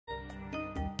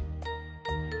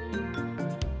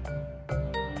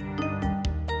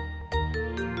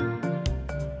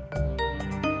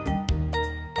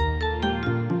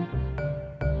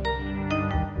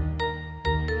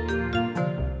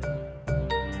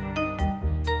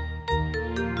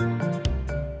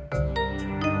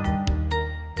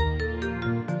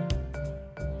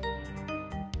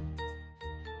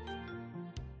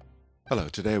Hello,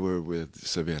 today we're with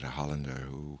Xaviera Hollander,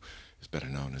 who is better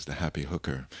known as the Happy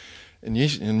Hooker.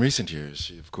 In recent years,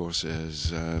 she, of course,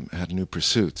 has had new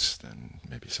pursuits than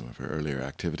maybe some of her earlier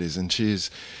activities, and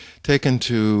she's taken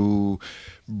to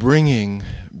bringing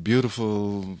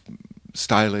beautiful,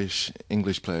 stylish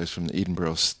English players from the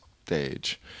Edinburgh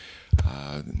stage.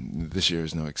 This year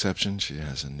is no exception. She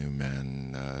has a new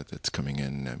man that's coming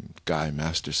in, Guy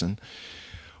Masterson.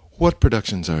 What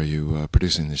productions are you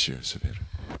producing this year, Xaviera?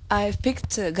 I've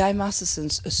picked Guy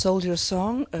Masterson's A Soldier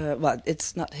Song. Well,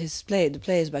 it's not his play. The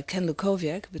play is by Ken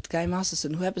Lukowiak, but Guy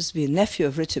Masterson, who happens to be a nephew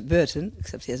of Richard Burton,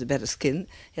 except he has a better skin,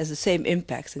 he has the same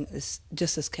impact and is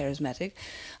just as charismatic.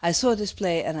 I saw this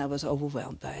play and I was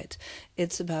overwhelmed by it.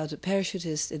 It's about a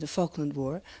parachutist in the Falkland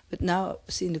War, but now,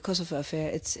 seeing the Kosovo affair,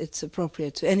 it's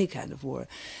appropriate to any kind of war.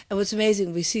 And what's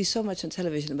amazing, we see so much on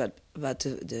television about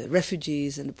the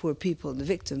refugees and the poor people and the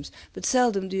victims, but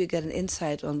seldom do you get an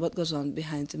insight on what goes on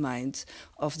behind the minds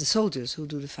of the soldiers who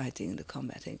do the fighting and the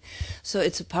combating. So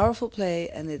it's a powerful play,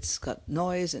 and it's got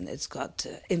noise and it's got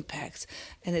impact,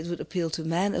 and it would appeal to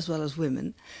men as well as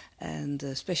women. And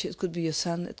especially, it could be your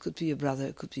son, it could be your brother,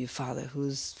 it could be your father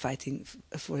who's fighting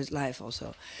for his life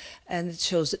also. And it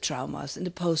shows the traumas and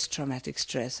the post-traumatic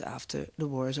stress after the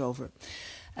war is over.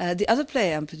 The other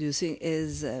play I'm producing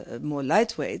is more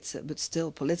lightweight, but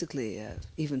still politically,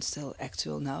 even still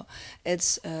actual now.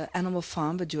 It's Animal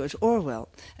Farm by George Orwell.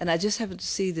 And I just happened to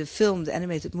see the film, the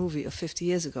animated movie of 50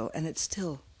 years ago, and it's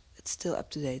still up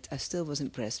to date. I still was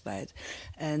impressed by it.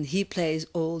 And he plays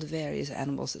all the various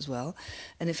animals as well.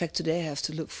 And in fact, today I have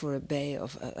to look for a bay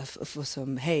for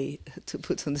some hay to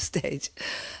put on the stage.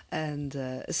 And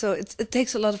so it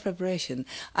takes a lot of preparation.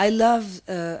 I'm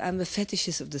a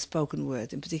fetishist of the spoken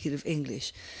word, in particular of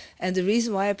English. And the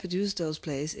reason why I produce those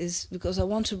plays is because I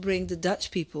want to bring the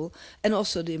Dutch people, and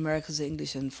also the Americans, the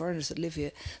English and foreigners that live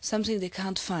here, something they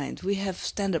can't find. We have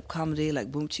stand-up comedy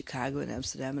like Boom Chicago in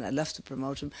Amsterdam, and I love to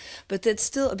promote them. But that's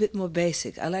still a bit more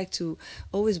basic. I like to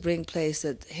always bring plays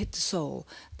that hit the soul,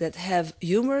 that have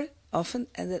humor often,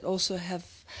 and that also have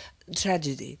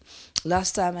tragedy.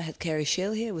 Last time I had Carrie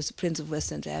Shale here, was The Prince of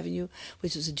West End Avenue,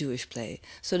 which was a Jewish play.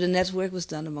 So the network was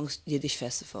done amongst Yiddish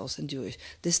festivals and Jewish.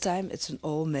 This time it's an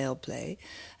all-male play.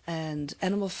 And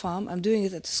Animal Farm, I'm doing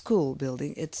it at the school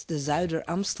building. It's the Zuider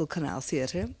Amstelkanaal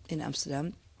Theater in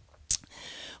Amsterdam,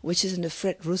 which is in the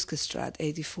Fred Roeskestraat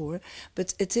 84.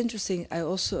 But it's interesting, I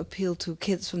also appeal to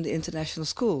kids from the international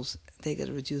schools. They get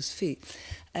a reduced fee.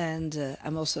 And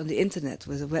I'm also on the internet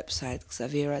with a website,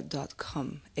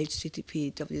 xaviera.com,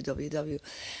 http www.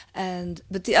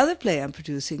 But the other play I'm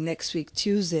producing next week,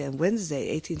 Tuesday and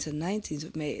Wednesday, 18th and 19th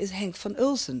of May, is Henk van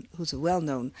Ulsen, who's a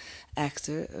well-known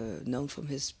actor, known from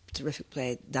his terrific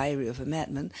play Diary of a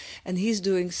Madman. And he's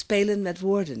doing Spelen met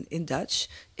Woorden in Dutch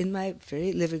in my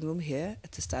very living room here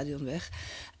at the Stadionweg.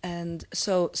 And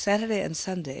so Saturday and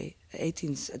Sunday,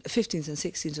 15th and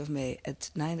 16th of May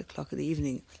at 9 o'clock in the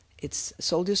evening, it's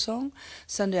Soldier Song.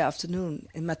 Sunday afternoon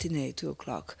in matinee, 2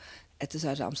 o'clock at the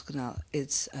Zuider Amstelkanaal,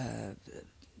 it's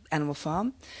Animal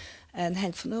Farm and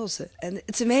Henk van Ulsen. And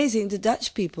it's amazing, the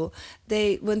Dutch people,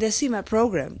 when they see my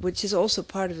program, which is also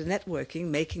part of the networking,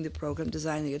 making the program,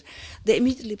 designing it, they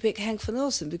immediately pick Henk van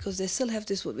Ulsen, because they still have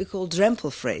this what we call drempel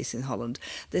phrase in Holland.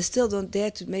 They still don't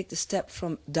dare to make the step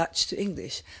from Dutch to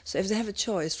English. So if they have a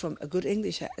choice from a good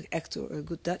English actor or a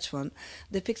good Dutch one,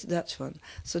 they pick the Dutch one.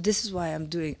 So this is why I'm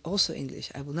doing also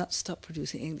English. I will not stop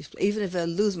producing English, even if I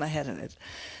lose my head on it.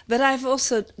 But I've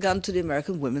also gone to the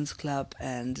American Women's Club,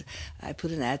 and I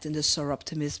put an ad in the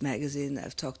Soroptimist magazine.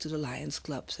 I've talked to the Lions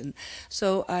clubs, and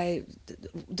so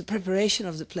the preparation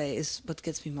of the play is what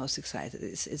gets me most excited.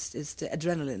 It's the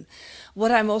adrenaline.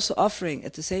 What I'm also offering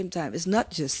at the same time is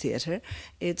not just theater.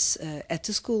 It's at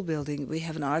the school building. We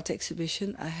have an art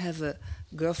exhibition. I have a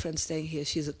girlfriend staying here.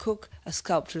 She's a cook, a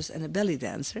sculptress, and a belly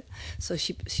dancer. So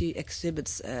she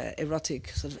exhibits erotic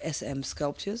sort of SM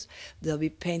sculptures. There'll be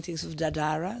paintings of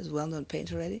Dadara, who's a well-known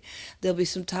painter already. There'll be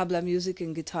some tabla music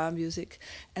and guitar music,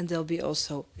 and there'll be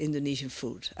also Indonesian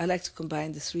food. I like to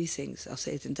combine the three things. I'll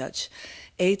say it in Dutch.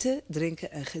 Eten, drinken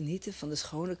en genieten van de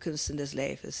schone kunsten des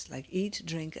levens. Like eat,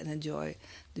 drink, and enjoy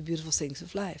the beautiful things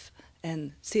of life.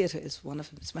 And theater is one of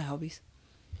them. It's my hobbies.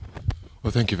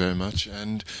 Well, thank you very much.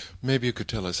 And maybe you could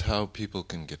tell us how people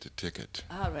can get a ticket.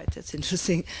 All right, that's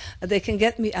interesting. They can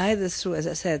get me either through, as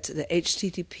I said, the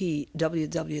http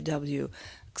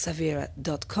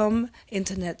www.xaviera.com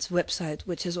internet website,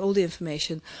 which has all the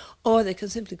information, or they can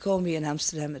simply call me in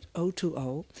Amsterdam at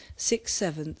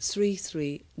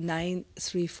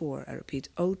 020-6733-934. I repeat,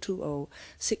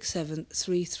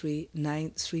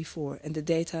 020-6733-934. And the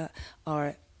data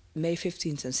are May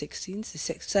 15th and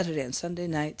 16th, Saturday and Sunday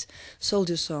night,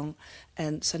 Soldier Song,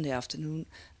 and Sunday afternoon,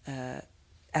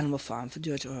 Animal Farm for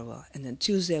George Orwell. And then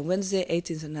Tuesday and Wednesday,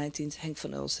 18th and 19th, Henk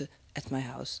van Ulsen at my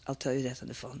house. I'll tell you that on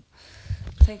the phone.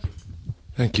 Thank you.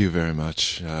 Thank you very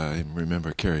much. I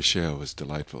remember Carrie Shale was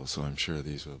delightful, so I'm sure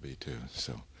these will be too.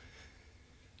 So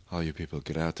all you people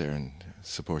get out there and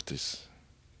support these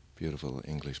beautiful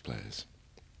English plays.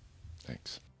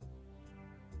 Thanks.